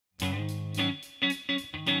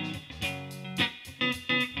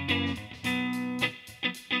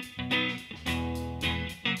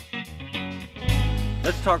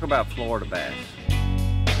let's talk about Florida bass.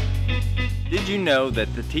 Did you know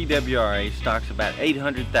that the TWRA stocks about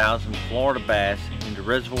 800,000 Florida bass into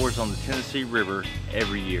reservoirs on the Tennessee River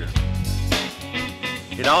every year?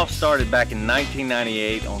 It all started back in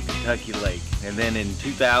 1998 on Kentucky Lake, and then in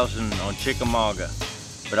 2000 on Chickamauga.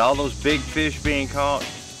 But all those big fish being caught,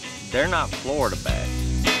 they're not Florida bass.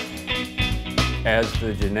 As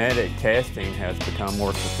the genetic testing has become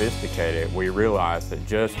more sophisticated, we realize that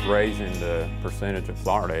just raising the percentage of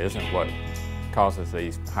Florida isn't what causes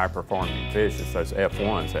these high-performing fish. It's those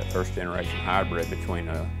F1s, that first-generation hybrid between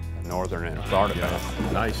a northern and a Florida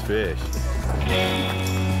bass. Nice fish.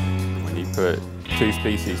 When you put two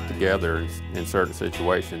species together in certain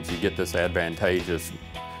situations, you get this advantageous,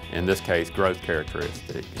 in this case, growth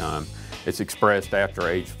characteristic. It's expressed after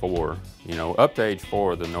age 4. You know, up to age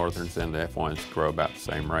 4, the northerns and the F1s grow about the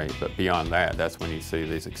same rate, but beyond that, that's when you see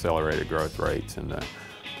these accelerated growth rates in the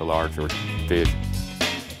larger fish.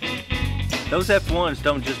 Those F1s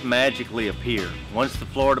don't just magically appear. Once the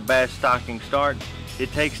Florida bass stocking starts,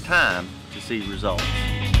 it takes time to see results.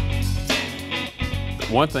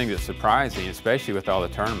 One thing that's surprising, especially with all the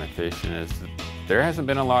tournament fishing, is that there hasn't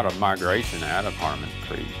been a lot of migration out of Harmon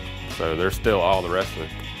Creek. So there's still all the rest of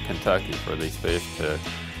Kentucky for these fish to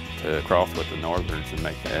cross with the northerns and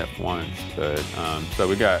make the F1s. But so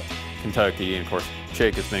we got Kentucky, and of course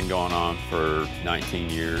Chick has been going on for 19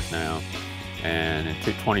 years now. And in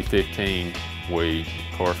 2015, we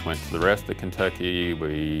of course went to the rest of Kentucky.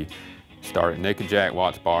 We started Nickajack,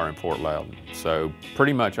 Watts Bar, and Fort Loudon. So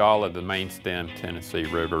pretty much all of the main stem Tennessee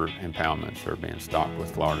River impoundments are being stocked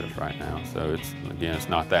with Floridas right now. So it's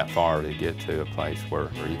not that far to get to a place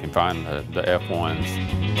where you can find the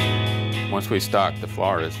F1s. Once we stock the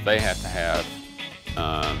Floridas, they have to have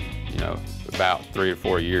you know, about 3 or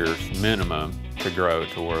 4 years minimum to grow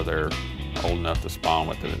to where they're old enough to spawn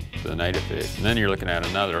with the native fish. And then you're looking at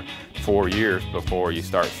another 4 years before you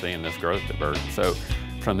start seeing this growth diversion. So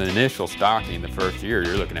from the initial stocking, the first year,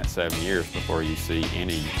 you're looking at 7 years before you see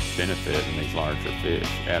any benefit in these larger fish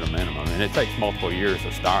at a minimum. And it takes multiple years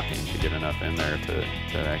of stocking to get enough in there to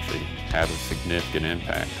actually have a significant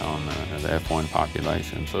impact on the F1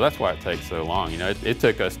 population. So that's why it takes so long. You know, it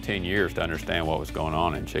took us 10 years to understand what was going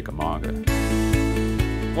on in Chickamauga.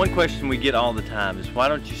 One question we get all the time is, why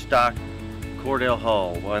don't you stock Cordell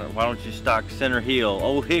Hull? Why don't you stock Center Hill,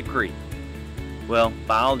 Old Hickory? Well,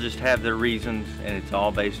 biologists have their reasons, and it's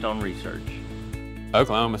all based on research.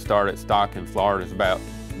 Oklahoma started stocking Floridas about,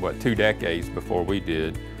 2 decades before we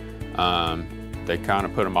did. They kind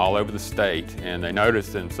of put them all over the state, and they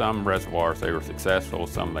noticed in some reservoirs they were successful,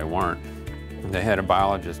 some they weren't. They had a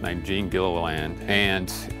biologist named Gene Gilliland,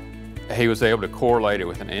 and he was able to correlate it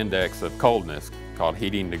with an index of coldness called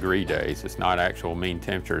heating degree days. It's not actual mean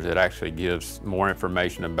temperatures. It actually gives more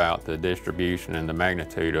information about the distribution and the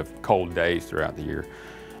magnitude of cold days throughout the year.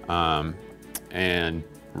 And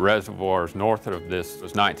reservoirs north of this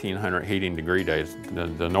was 1900 heating degree days.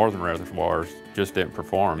 The northern reservoirs just didn't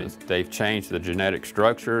perform. They've changed the genetic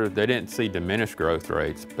structure. They didn't see diminished growth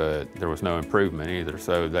rates, but there was no improvement either.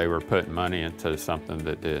 So they were putting money into something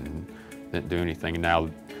that didn't do anything. Now,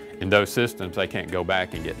 in those systems, they can't go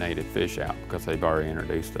back and get native fish out because they've already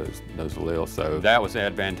introduced those alleles. So that was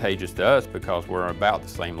advantageous to us because we're about the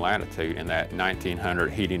same latitude, and that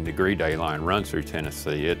 1900 heating degree day line runs through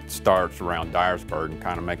Tennessee. It starts around Dyersburg and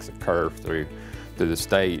kind of makes a curve through the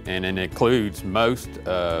state, and it includes most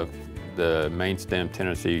of the main stem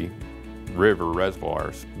Tennessee River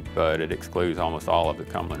reservoirs, but it excludes almost all of the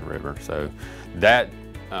Cumberland River. So that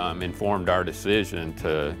informed our decision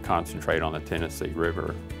to concentrate on the Tennessee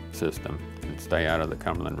River system and stay out of the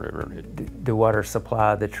Cumberland River. The water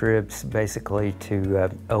supply, the trips basically to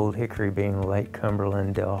Old Hickory being Lake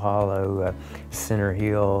Cumberland, Del Hollow, Center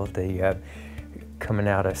Hill, coming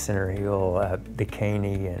out of Center Hill, the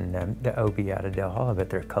Caney and the Obie out of Del Hollow, but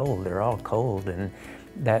they're cold, they're all cold, and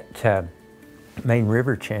that main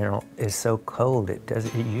river channel is so cold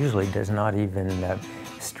it usually does not even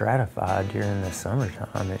stratify during the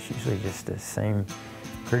summertime. It's usually just the same,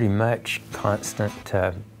 pretty much constant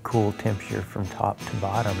cool temperature from top to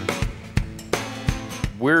bottom.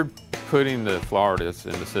 We're putting the Floridas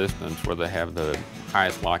in the systems where they have the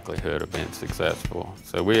highest likelihood of being successful.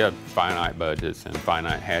 So we have finite budgets and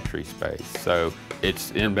finite hatchery space. So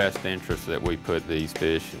it's in best interest that we put these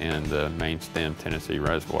fish in the main stem Tennessee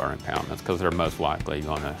Reservoir impoundments because they're most likely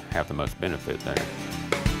going to have the most benefit there.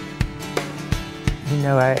 You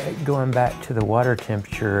know, going back to the water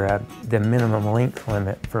temperature, the minimum length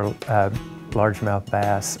limit for largemouth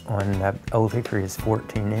bass on Old Hickory is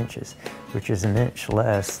 14 inches, which is an inch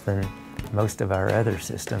less than most of our other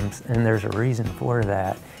systems, and there's a reason for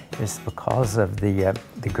that. It's because of the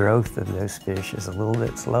growth of those fish is a little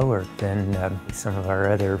bit slower than some of our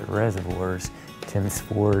other reservoirs, Timms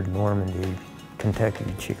Ford, Normandy, Kentucky,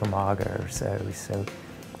 Chickamauga or so. So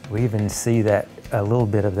we even see that a little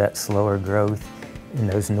bit of that slower growth in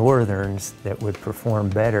those northerns that would perform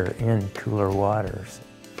better in cooler waters.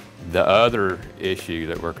 The other issue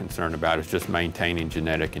that we're concerned about is just maintaining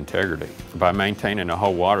genetic integrity. By maintaining a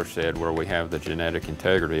whole watershed where we have the genetic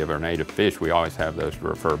integrity of our native fish, we always have those to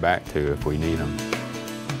refer back to if we need them.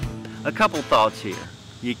 A couple thoughts here.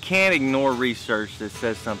 You can't ignore research that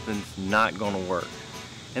says something's not going to work.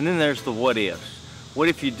 And then there's the what ifs. What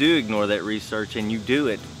if you do ignore that research and you do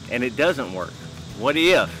it and it doesn't work? What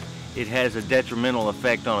if it has a detrimental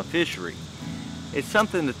effect on a fishery? It's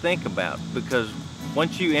something to think about, because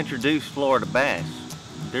once you introduce Florida bass,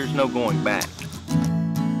 there's no going back.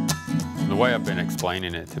 The way I've been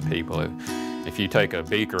explaining it to people, if you take a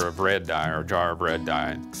beaker of red dye or a jar of red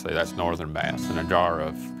dye and say that's northern bass, and a jar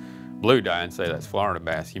of blue dye and say that's Florida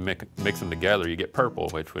bass, you mix them together, you get purple,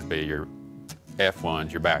 which would be your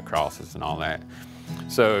F1s, your back crosses and all that.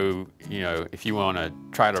 So, you know, if you want to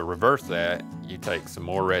try to reverse that, you take some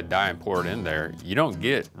more red dye and pour it in there. You don't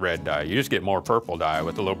get red dye, you just get more purple dye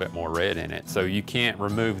with a little bit more red in it. So you can't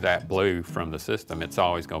remove that blue from the system. It's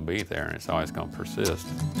always going to be there and it's always going to persist.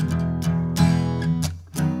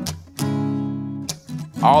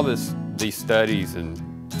 All these studies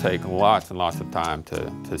take lots and lots of time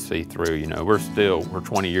to see through. You know, we're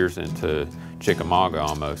 20 years into Chickamauga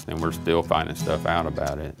almost, and we're still finding stuff out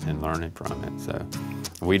about it and learning from it. So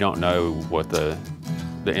we don't know what the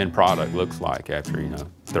end product looks like after,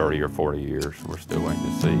 30 or 40 years. We're still waiting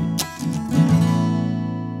to see.